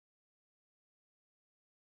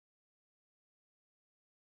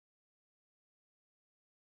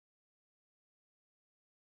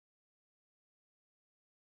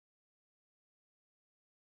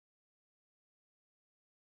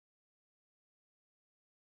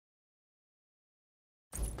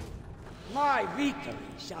My victory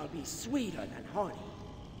shall be sweeter than honey.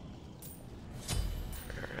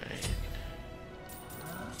 Alright.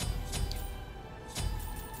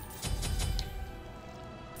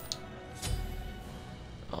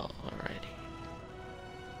 Alrighty.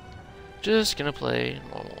 Just gonna play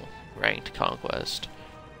normal ranked conquest.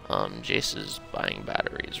 Jace is buying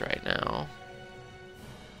batteries right now,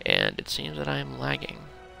 and it seems that I am lagging.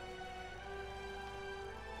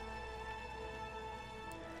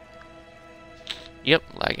 Yep,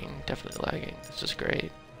 lagging. Definitely lagging. This is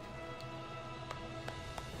great.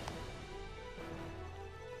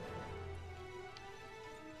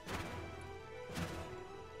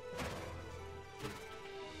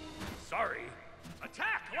 Sorry.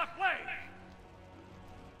 Attack left lane.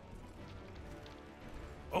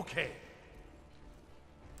 Okay.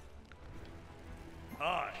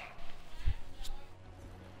 Aye.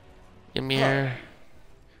 Ymir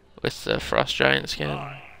with the Frost Giant skin,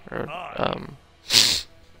 or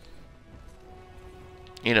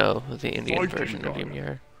you know, the Indian version of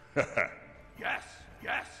Ymir. Yes,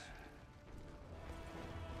 yes.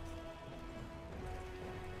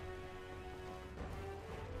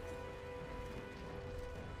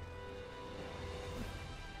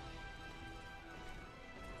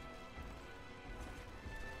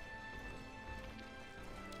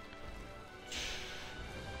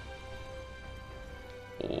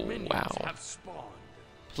 Oh, Minions wow. have spawned.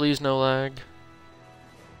 Please no lag.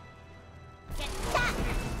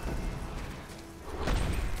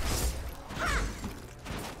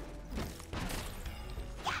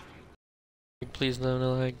 Please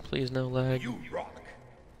no lag. Please no lag. You rock.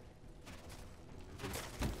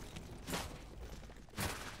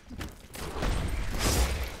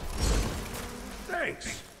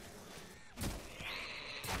 Thanks.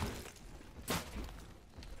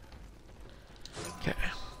 Okay.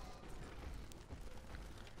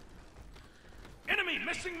 Enemy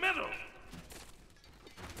missing middle.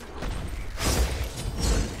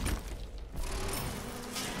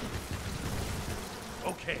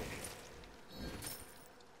 Okay.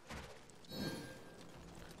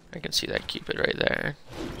 I can see that Cupid right there.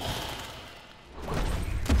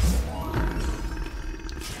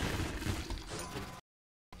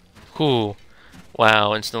 Cool.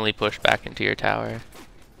 Wow, instantly pushed back into your tower.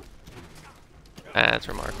 That's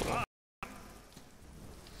remarkable.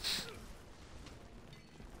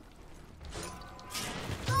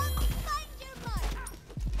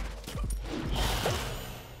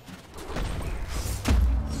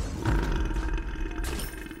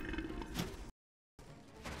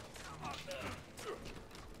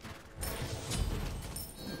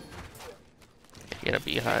 Get a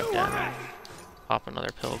beehive down. Pop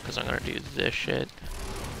another pill because I'm gonna do this shit.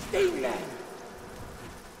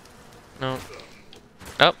 No.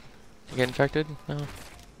 Oh, you get infected? No.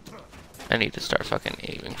 I need to start fucking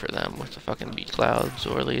aiming for them with the fucking bee clouds,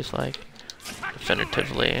 or at least like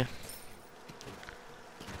definitively.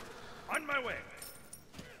 On my way.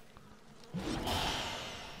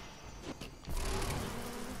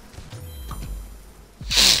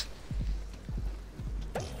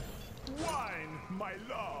 Wine, my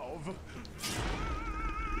love.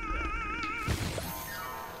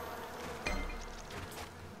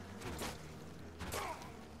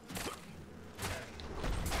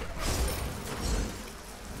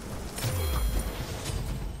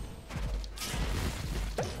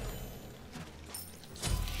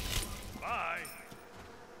 Bye.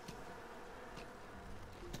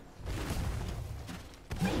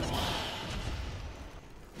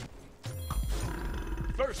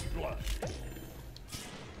 First blood.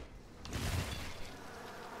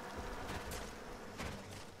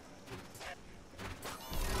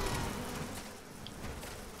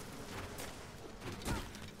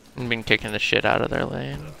 I've been kicking the shit out of their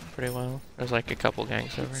lane pretty well. There's like a couple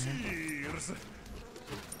ganks over here. Cheers.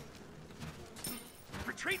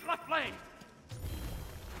 Retreat left lane.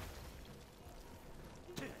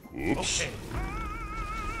 Oops. Okay.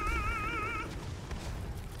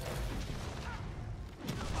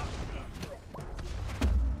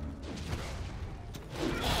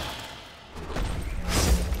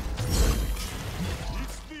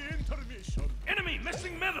 It's the intermission. Enemy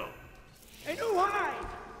missing middle. And who hide?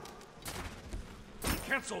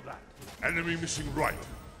 Cancel that. Enemy missing right.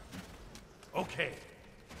 Okay.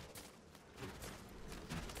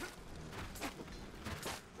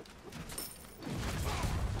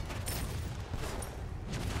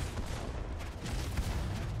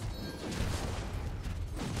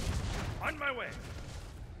 On my way.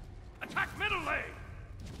 Attack middle lane.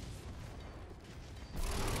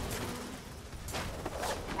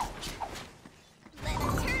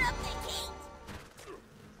 Let's turn up the heat.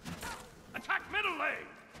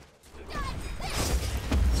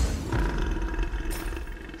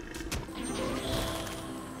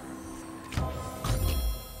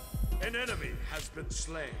 been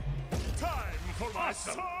slain. Time for my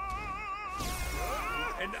sword!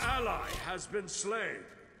 An ally has been slain.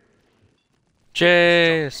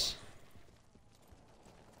 Jace.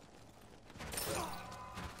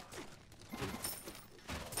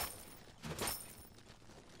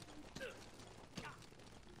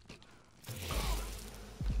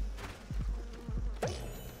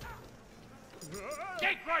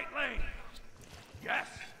 Take right lane! Yes!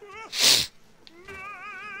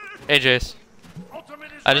 Hey Jace.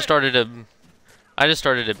 Ultimate is I just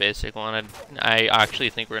started a basic one. I actually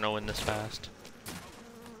think we're gonna win this fast.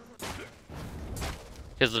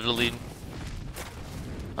 Because of the lead.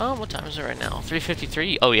 Oh, what time is it right now?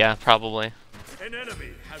 3:53. Oh yeah, probably. An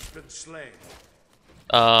enemy has been slain.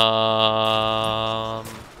 Probably.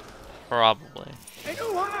 I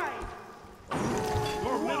know why.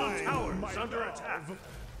 Your middle tower is under attack.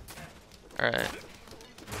 All right.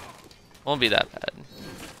 Won't be that bad.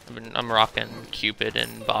 I'm rocking Cupid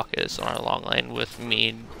and Bacchus on our long lane with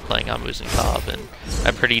me playing on Moose and Cobb and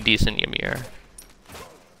a pretty decent Ymir.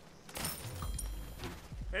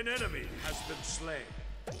 An enemy has been slain.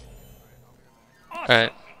 All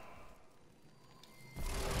right.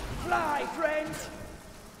 Fly, friend.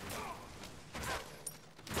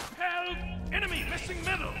 Help! Enemy missing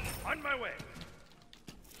middle! On my way!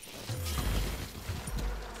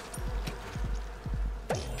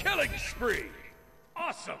 Killing spree!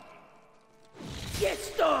 Awesome! Get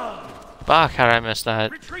stung. Fuck, how did I miss that?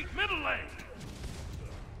 Retreat middle lane!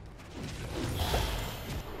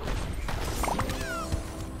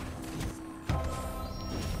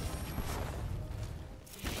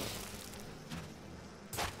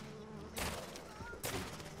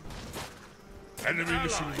 Enemy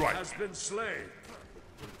missing right has been slain.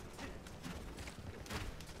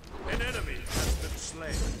 An enemy has been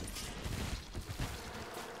slain.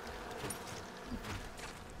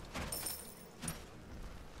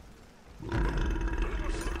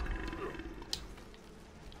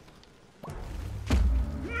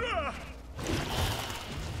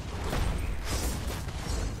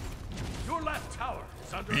 Your left tower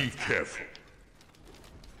is under Be attack. careful.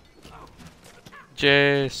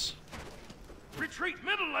 Jace. Retreat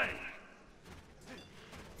middle lane!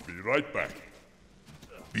 Be right back.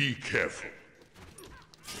 Be careful.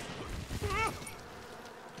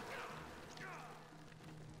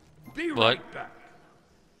 Be What? right back!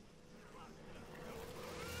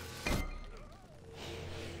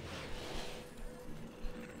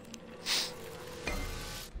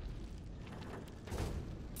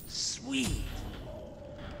 Sweet.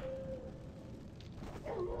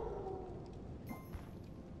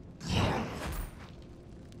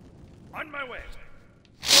 On my way!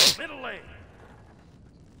 Middle lane!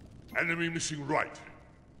 Enemy missing right.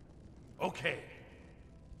 Okay.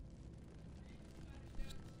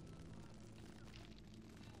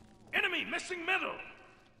 Enemy missing middle!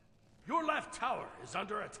 Your left tower is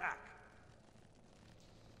under attack.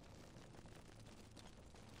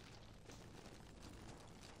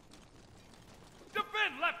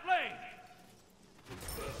 Defend left lane!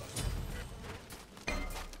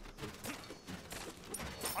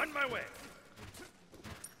 On my way!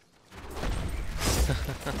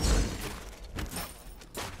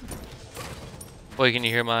 Wait, can you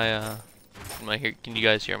hear my can you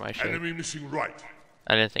guys hear my shit? Enemy missing right.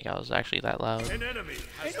 I didn't think I was actually that loud. An enemy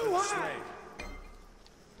has I know been why. slain.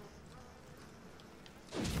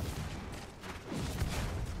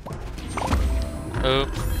 Oh.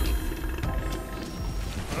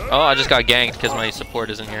 Oh, I just got ganked because my support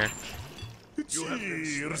isn't here.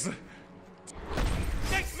 Cheers.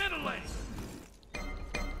 Take middle lane!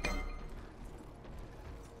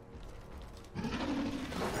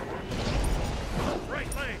 Right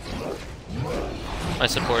lane! My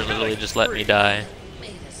support literally just let me die.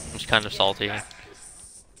 I'm just kind of salty.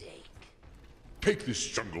 Take this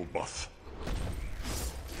jungle buff.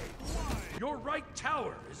 Your right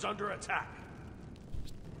tower is under attack.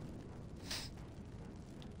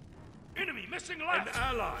 Enemy missing An left!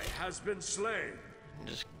 ally has been slain.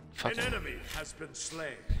 Just An fucking. enemy has been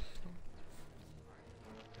slain.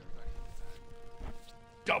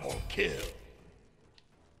 Double kill.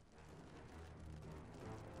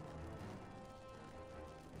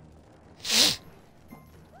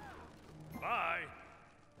 Bye!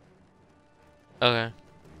 Okay.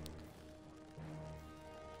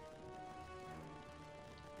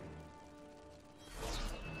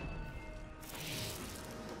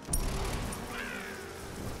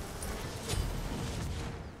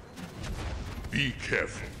 Be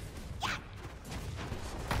careful.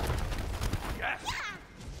 Yes!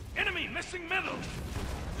 Enemy missing middle!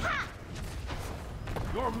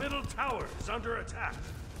 Your middle tower is under attack.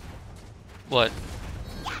 What?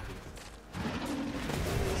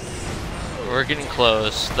 We're getting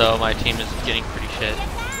close, though my team is getting pretty shit.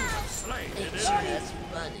 Slain an It's enemy. just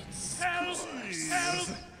running. Help!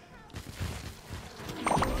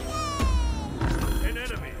 An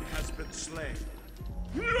enemy has been slain.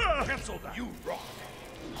 Cancel that. You rock.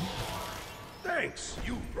 Thanks.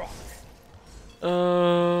 You rock.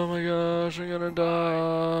 Oh my gosh, I'm gonna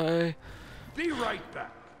die. Be right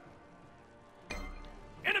back.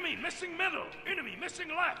 Enemy missing middle. Enemy missing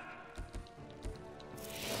left.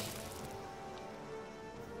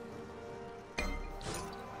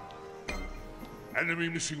 Enemy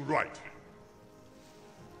missing right.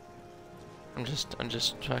 I'm just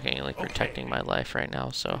fucking like protecting my life right now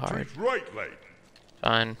so hard. Retreat right lane.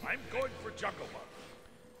 Fine. I'm going for jungle buff.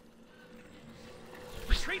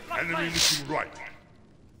 Retreat left Enemy lane. missing right.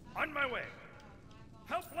 On my way.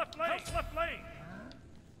 Help left lane. Help left lane.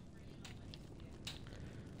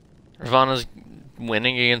 Ravana's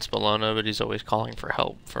winning against Bologna, but he's always calling for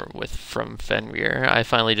help from Fenrir. I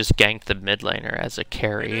finally just ganked the mid laner as a An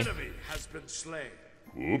carry. enemy has been slain.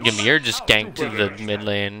 Oops. Ymir just ganked the mid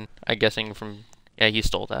lane. I'm guessing from... Yeah, he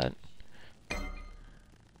stole that.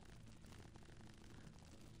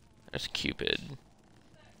 There's Cupid.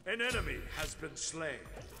 An enemy has been slain.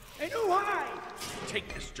 And who hide?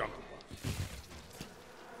 Take this jungle buff.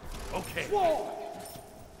 Okay. War.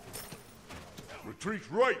 Retreat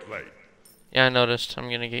right lane. Yeah, I noticed. I'm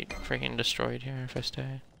gonna get freaking destroyed here if I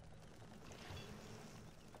stay.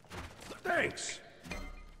 Thanks.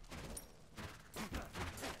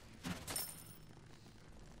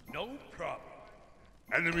 No problem.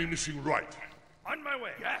 Enemy missing right. On my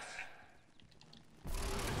way. Yes.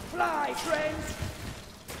 Fly, friends.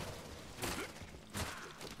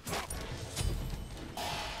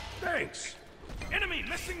 Thanks. Enemy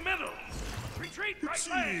missing middle. Retreat right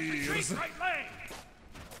lane. Retreat right lane.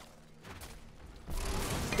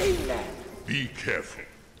 Steal them. Be careful.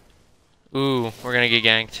 Ooh, we're gonna get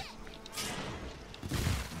ganked.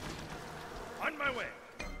 On my way.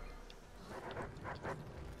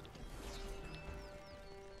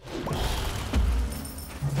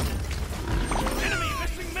 Enemy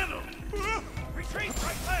missing middle. Retreat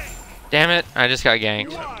right lane. Damn it, I just got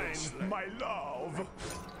ganked. My love.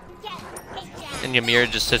 And Ymir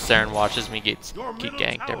just sits there and watches me get Your middle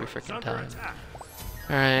ganked every tower is freaking under time. attack.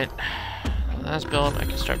 Alright. Last build, I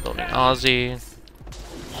can start building Aussie.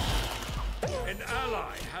 An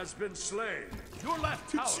ally has been slain. Your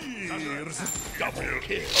left tower is under attack. Double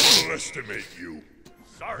kill. Underestimate you.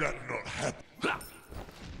 Sorry. That not happen.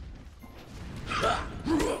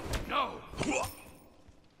 No.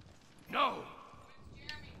 No.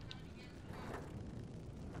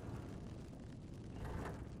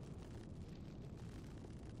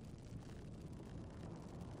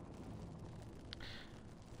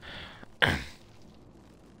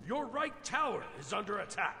 Your right tower is under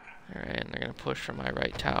attack. Alright, and they're gonna push for my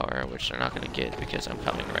right tower, which they're not gonna get because I'm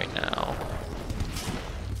coming right now.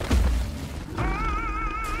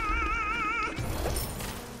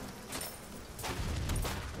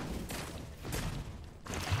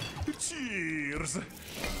 Cheers.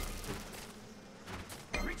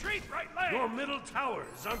 Retreat right lane. Your middle tower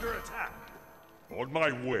is under attack. On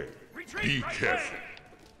my way. Retreat Be right careful. lane.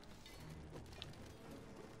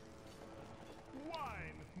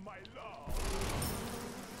 Wine, my love.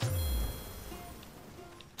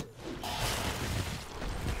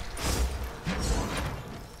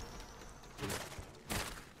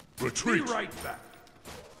 Be Retreat. right back.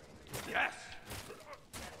 Yes.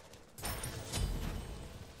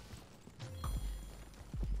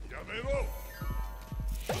 Llamero.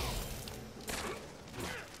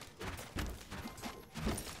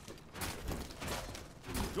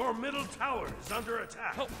 Your middle tower is under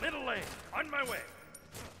attack. Help middle lane. On my way.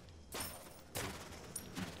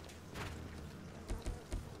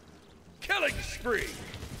 Killing spree.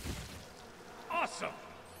 Awesome.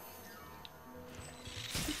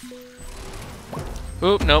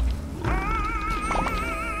 Oop, nope.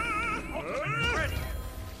 Ultimate ready.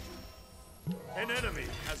 An enemy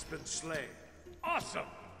has been slain. Awesome.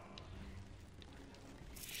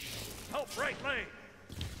 Help right lane.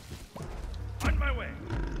 On my way.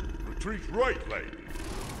 Retreat right lane.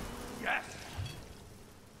 Yes.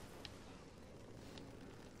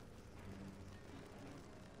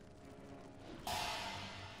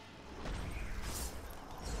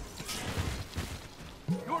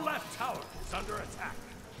 Your left tower is under attack.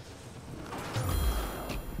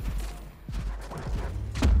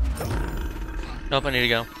 Nope, I need to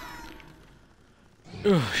go.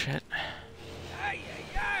 Ooh, shit. Ay, ay,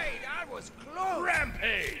 ay, that was close.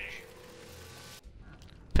 Rampage.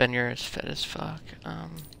 Fenrir is fed as fuck.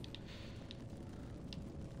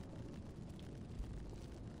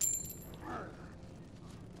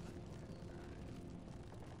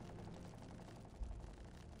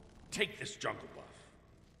 Take this jungle buff.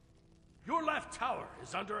 Your left tower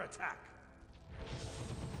is under attack.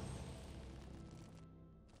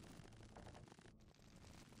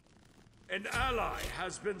 An ally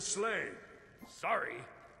has been slain. Sorry.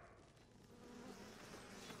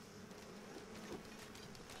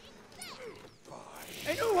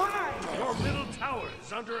 Your middle tower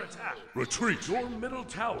is under attack. Retreat. Your middle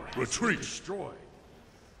tower has Retreat. been destroyed.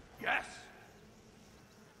 Yes.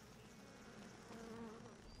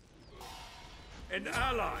 An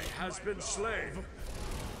ally has been slain.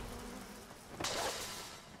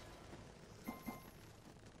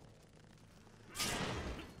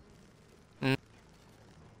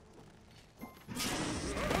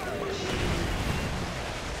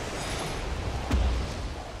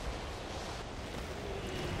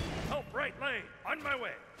 Help right lane. On my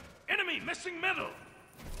way. Enemy missing middle.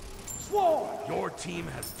 Swarm. Your team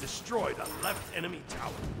has destroyed a left enemy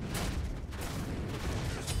tower.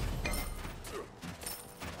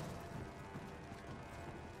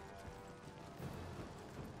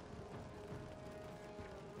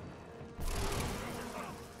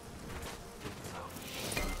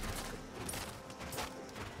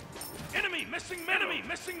 Enemy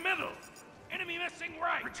missing middle. Enemy missing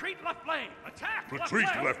right. Retreat left lane. Attack Retreat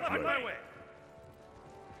left lane. left On lane. my way.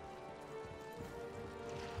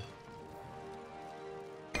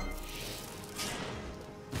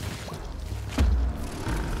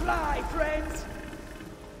 Fly, friends!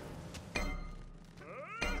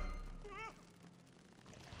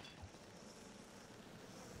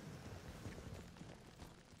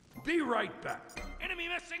 Be right back. Enemy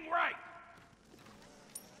missing right.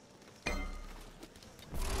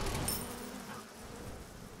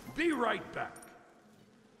 Be right back.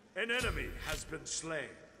 An enemy has been slain.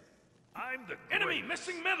 I'm the enemy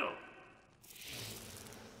missing middle.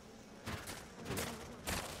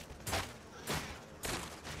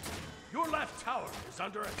 Your left tower is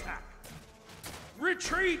under attack.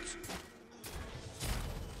 Retreat!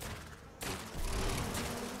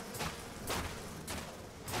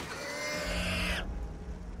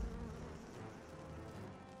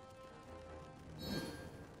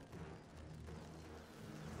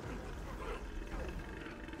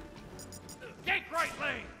 Take right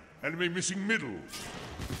lane! Enemy missing middle.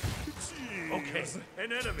 Okay,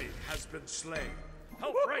 an enemy has been slain.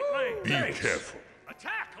 Help right lane! Be Thanks. careful.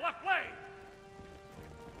 Attack left lane!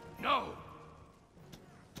 No!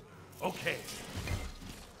 Okay.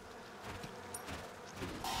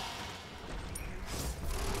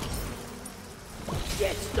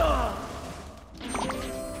 Get stung!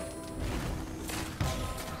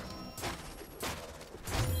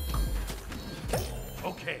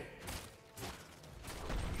 Okay.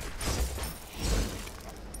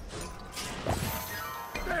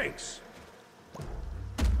 Thanks.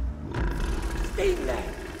 Sting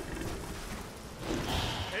them!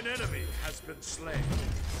 An enemy has been slain.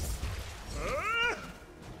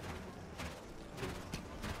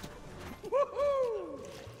 Woohoo!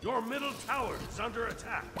 Your middle tower is under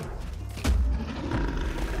attack.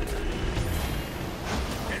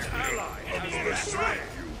 An ally has been slain.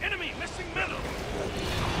 Enemy missing middle.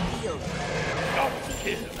 Double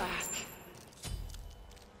kill. Back.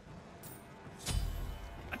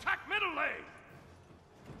 Attack middle lane.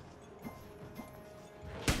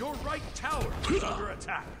 Your right tower is under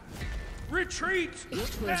attack. Retreat! It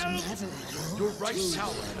was Help! never Your right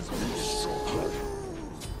tower has been destroyed.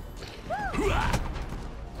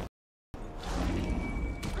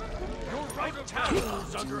 Your right tower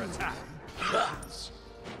is under attack.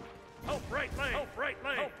 Help right lane! Help right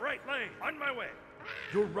lane! Help right lane! On my way!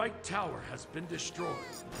 Your right tower has been destroyed.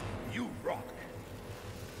 You rock!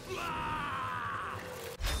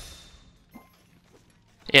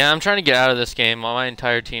 Yeah, I'm trying to get out of this game while my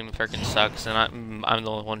entire team freaking sucks, and I'm the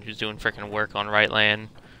only one who's doing freaking work on right lane.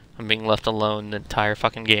 I'm being left alone the entire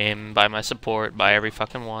fucking game by my support, by every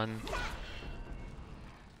fucking one.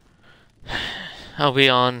 I'll be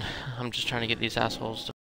on. I'm just trying to get these assholes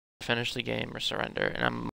to finish the game or surrender, and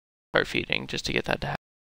I'm heart feeding just to get that to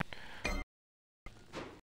happen.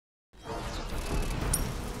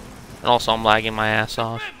 And also, I'm lagging my ass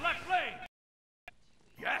off. Red left lane!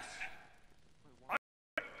 Yes!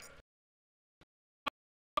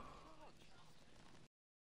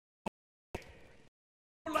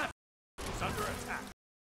 Left is under attack.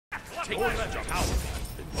 Take left tower.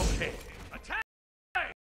 Okay. Attack!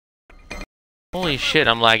 Holy shit,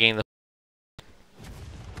 I'm lagging the.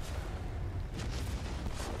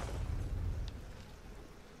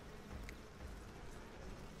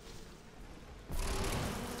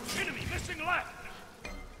 Enemy missing left!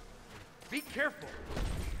 Be careful!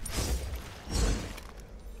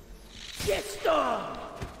 Get stung!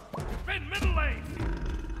 Defend middle lane!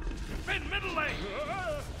 Defend middle lane!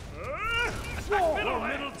 Attack middle lane!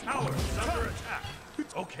 Middle tower is under attack.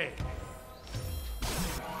 Okay.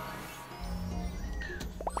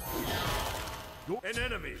 An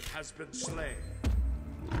enemy has been slain.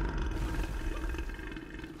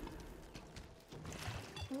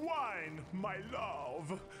 Wine, my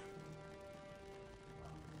love.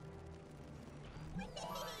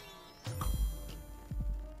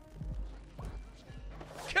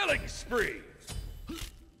 Killing spree!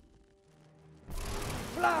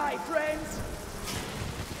 Fly, friends!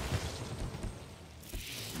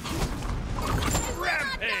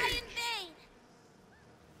 Rampage!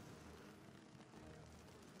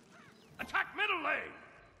 Attack middle lane!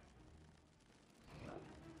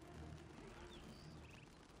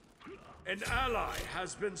 An ally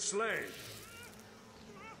has been slain.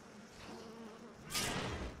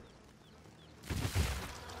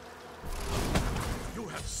 You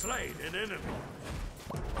have slain an enemy.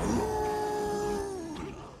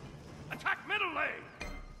 Attack middle lane!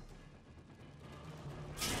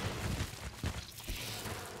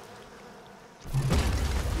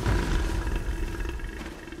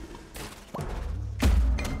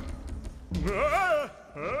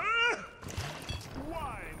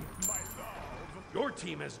 Wine, my love. Your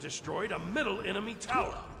team has destroyed a middle enemy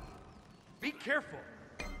tower. Be careful.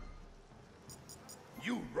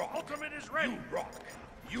 You rock. Ultimate is ready. You rock.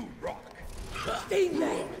 You rock.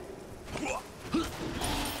 England!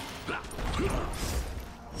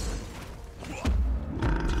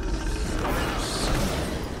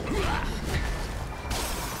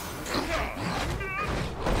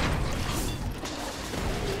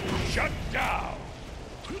 Shut down.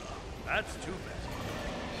 That's too bad.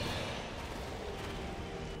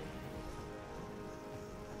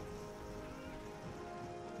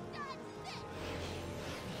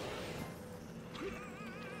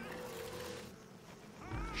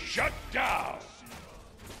 Shut down!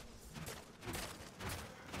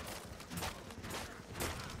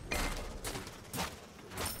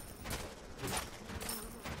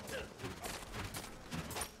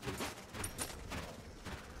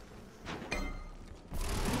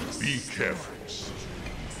 Be careful.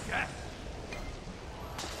 Yes.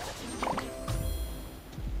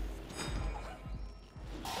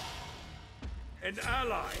 An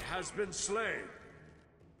ally has been slain.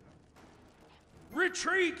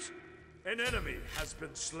 Retreat! An enemy has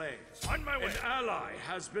been slain. On my way. An ally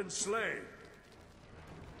has been slain.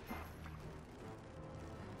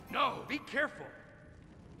 No, be careful.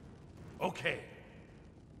 Okay.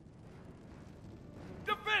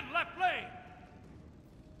 Defend left lane!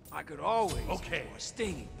 I could always Okay. more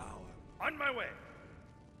stinging power. On my way.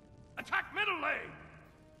 Attack middle lane!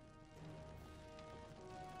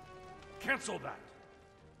 Cancel that.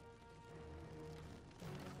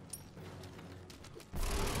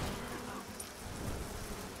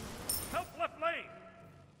 Help left lane!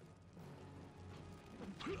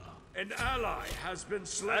 An ally has been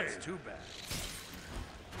slain. That's too bad.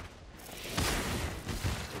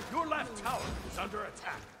 Your left tower is under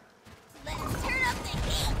attack. Let's turn up the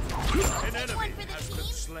heat! An Take enemy one for the has team. been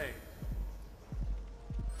slain.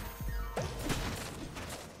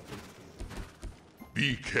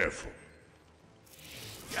 Be careful.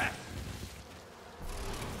 Yes.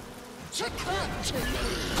 Succumb to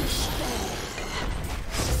despair.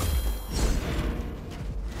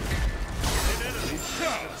 An enemy has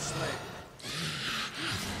been slain.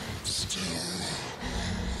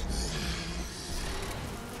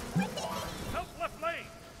 Help left lane.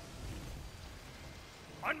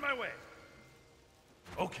 On my way.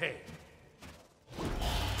 Okay.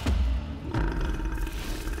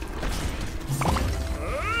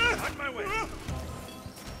 On my way.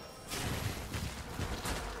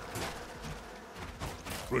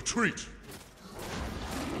 Retreat.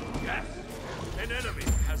 Yes. An enemy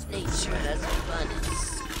has been Nature has run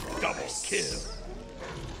its double kill.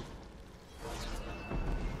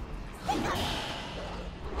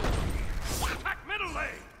 Attack middle lane.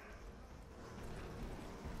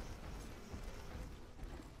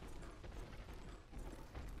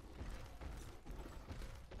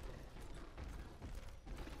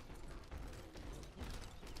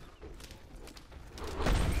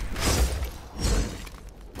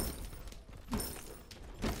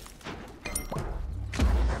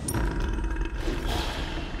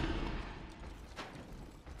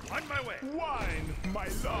 On my way. Wine, my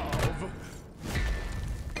love.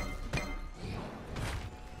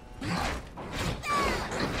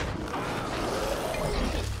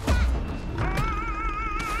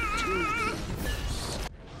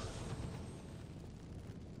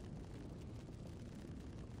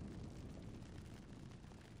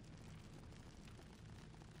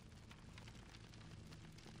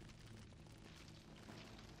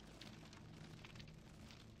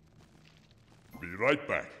 right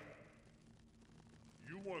back.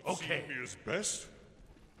 You want to Okay. see me as best?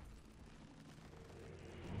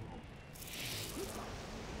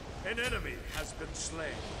 An enemy has been slain.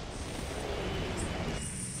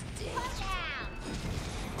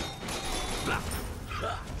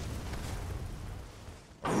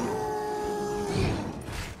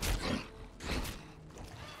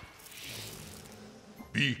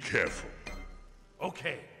 Be careful.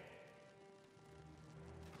 Okay.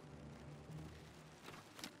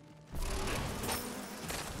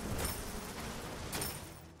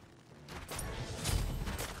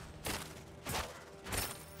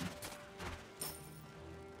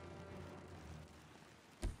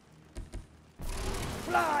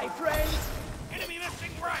 Fly, friends! Enemy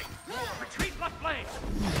missing right. Retreat left lane.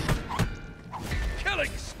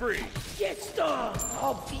 Killing spree. Get stung!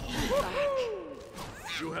 I'll be back.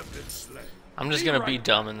 You have been slain. I'm just gonna be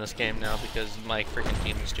dumb in this game now because my freaking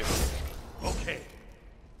team is doing it. Okay.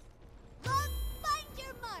 Find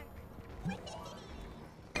your mark.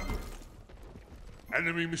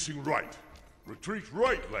 Enemy missing right. Retreat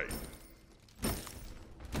right lane.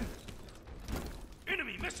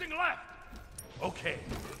 Enemy missing left. Okay.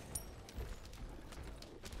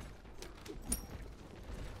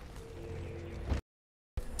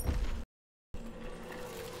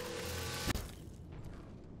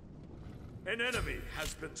 An enemy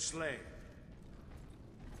has been slain.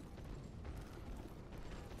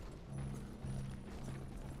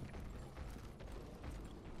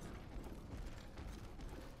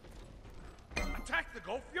 Attack the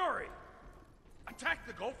Gulf Fury! Attack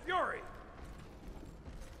the Gulf Fury!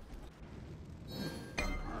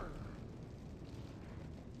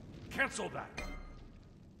 Cancel that.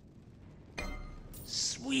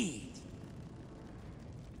 Sweet.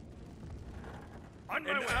 An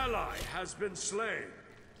ally has been slain.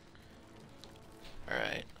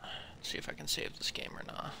 Alright, see if I can save this game or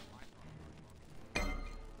not.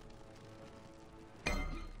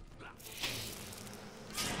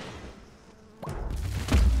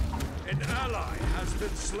 An ally has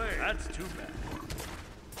been slain. That's too bad.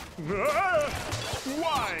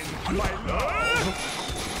 Wine, my love!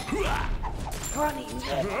 Honey,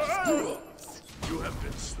 let's You have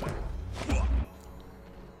been slain.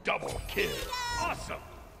 Double kill. Awesome.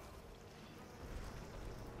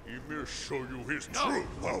 Ymir show you his No. true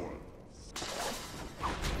power.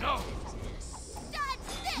 No. Dodge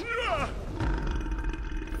this!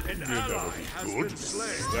 An You're ally never be has good. been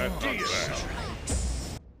slain. That not bad.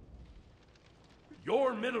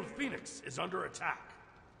 Your middle phoenix is under attack.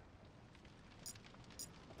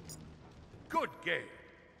 Good game.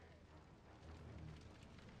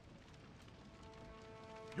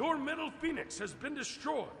 Your middle phoenix has been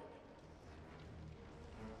destroyed.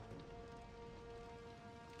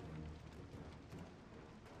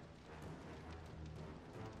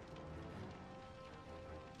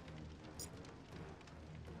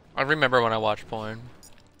 I remember when I watched porn.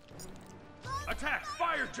 Attack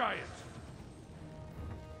Fire Giant!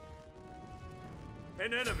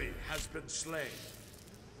 An enemy has been slain.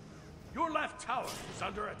 Your left tower is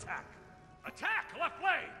under attack. Attack left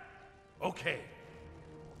lane! Okay.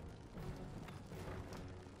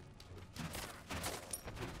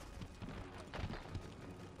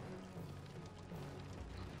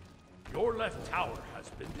 Your left tower has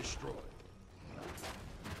been destroyed.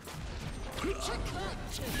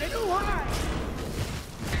 Get away!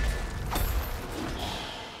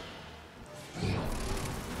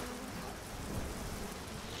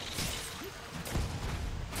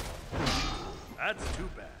 That's too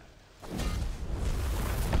bad.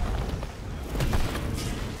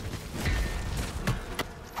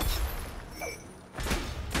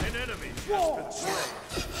 An enemy has been slain.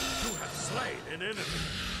 You have slain an enemy.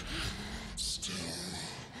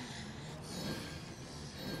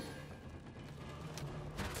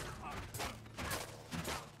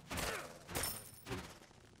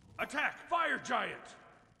 Attack Fire Giant!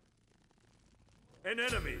 An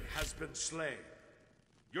enemy has been slain.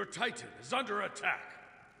 Your Titan is under attack.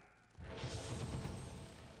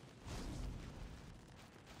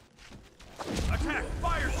 Attack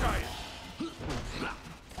Fire Giant!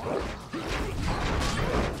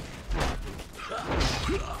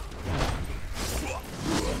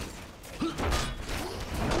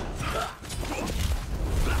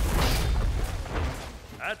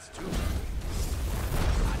 That's too bad.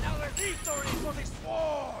 Another victory for the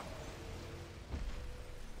sword!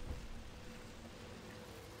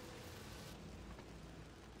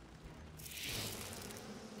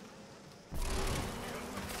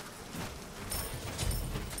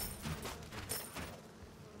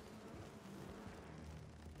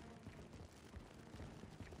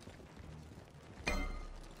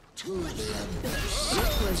 Be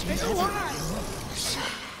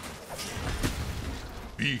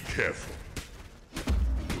careful.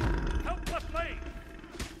 Help left lane.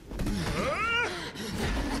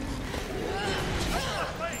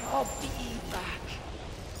 I'll be back.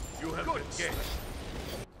 You have been gained.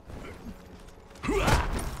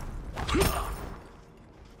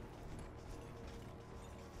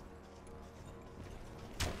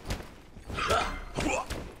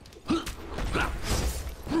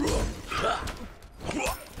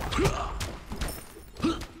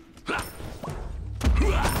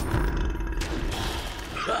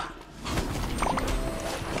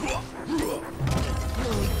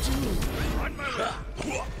 On my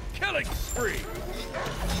way. Killing spree.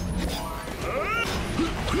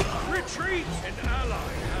 Retreat. An ally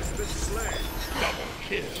has been slain. Double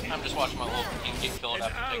kill. I'm just watching my little team get killed An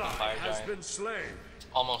after taking ally fire has giant. been slain.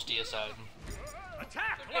 Almost DSI'd.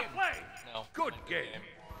 Attack left lane. No. Good game.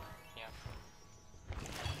 Yeah.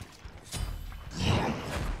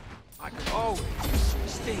 I could always use some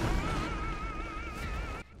steam.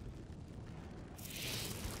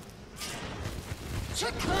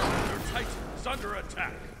 Your Titan is under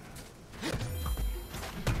attack.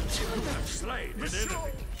 You have slain an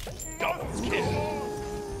enemy. Double kill.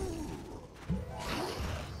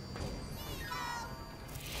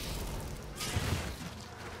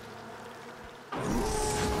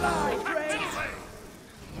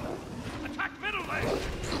 Attack middle lane.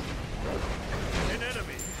 An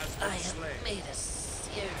enemy has been slain. Made a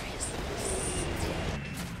serious mistake.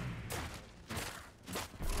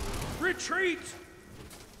 Retreat.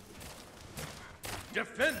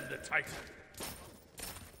 Defend the Titan.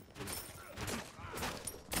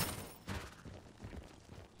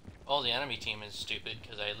 Oh, the enemy team is stupid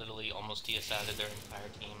because I literally almost DSI'd their entire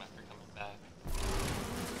team after coming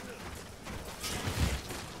back.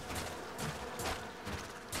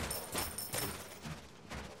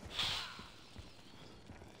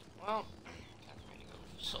 Well, time for me to go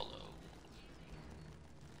solo.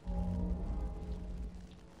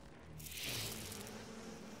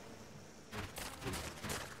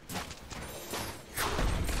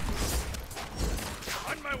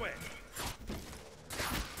 On my way.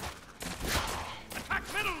 Attack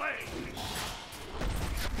middle lane.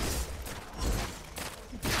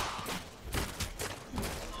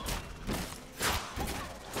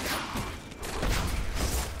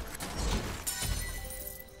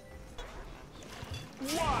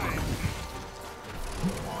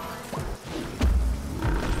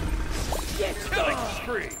 Killing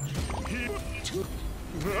spree.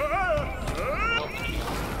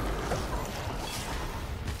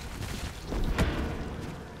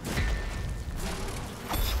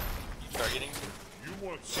 Targeting? You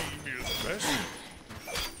won't see me as best.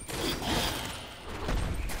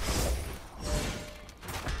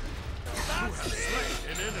 You have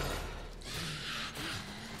slain an enemy.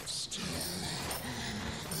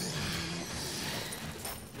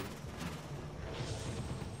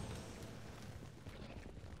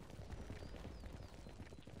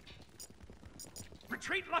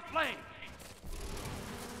 Retreat left lane.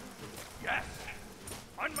 Yes.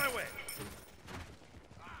 On my way.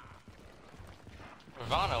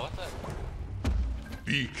 Ravana, what the?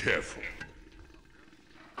 Be careful.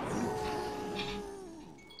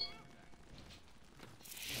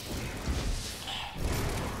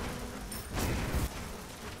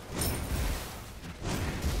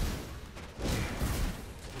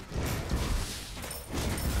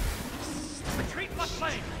 Retreat left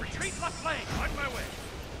lane. Retreat left lane. On my way.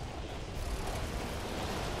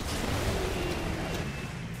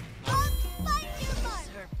 I'll find you,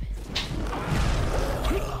 Mark.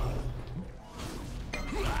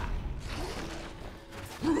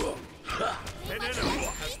 An enemy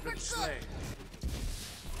has been slain.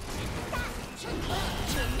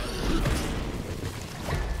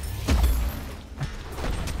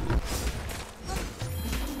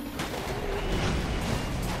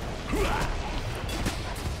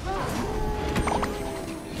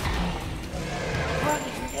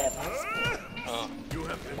 You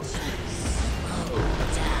have been slain.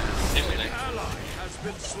 Hit me An there. ally has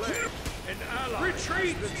been slain. An ally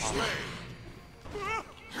Retreat. has been slain.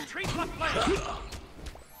 Retreat left lane.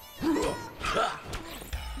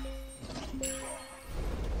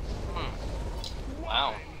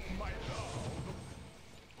 Wow.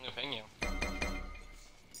 I'm gonna ping you.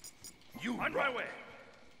 You On my way.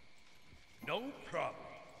 No problem.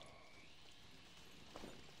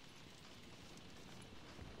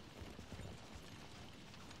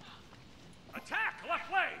 Attack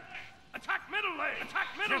left lane. Attack middle lane. Attack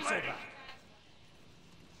middle Cancel lane.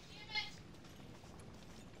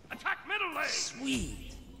 that. Attack middle lane.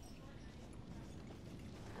 Sweet.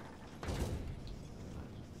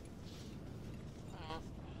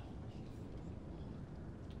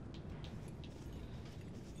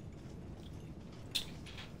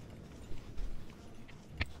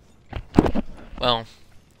 Well,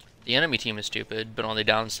 the enemy team is stupid, but on the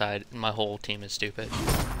downside, my whole team is stupid.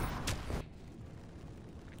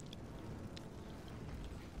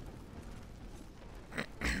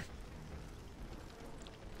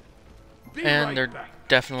 And they're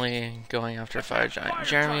definitely going after Fire Giant.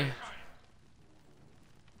 Jeremy.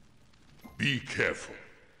 Be careful.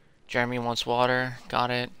 Jeremy wants water. Got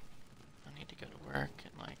it. I need to go to work in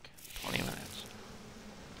like 20 minutes.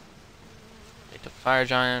 They took Fire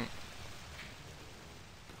Giant.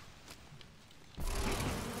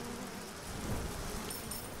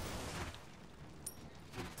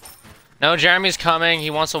 No, Jeremy's coming.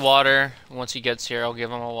 He wants a water. Once he gets here, I'll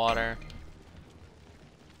give him a water.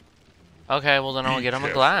 Okay, well then I'll get him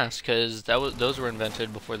a glass, because those were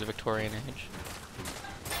invented before the Victorian age.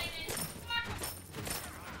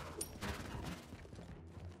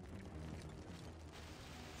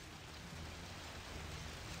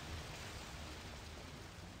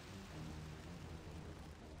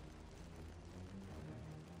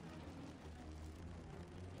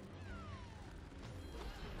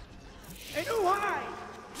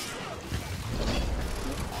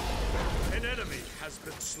 An enemy has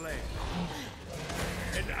been slain.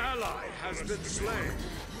 An ally has been slain.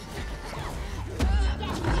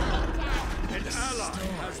 An ally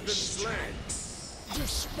has been slain.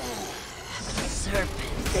 Serpent.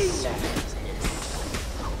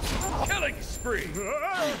 Killing spree.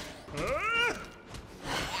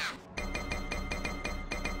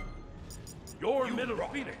 Your middle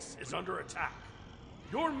phoenix is under attack.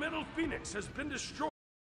 Your middle phoenix has been destroyed.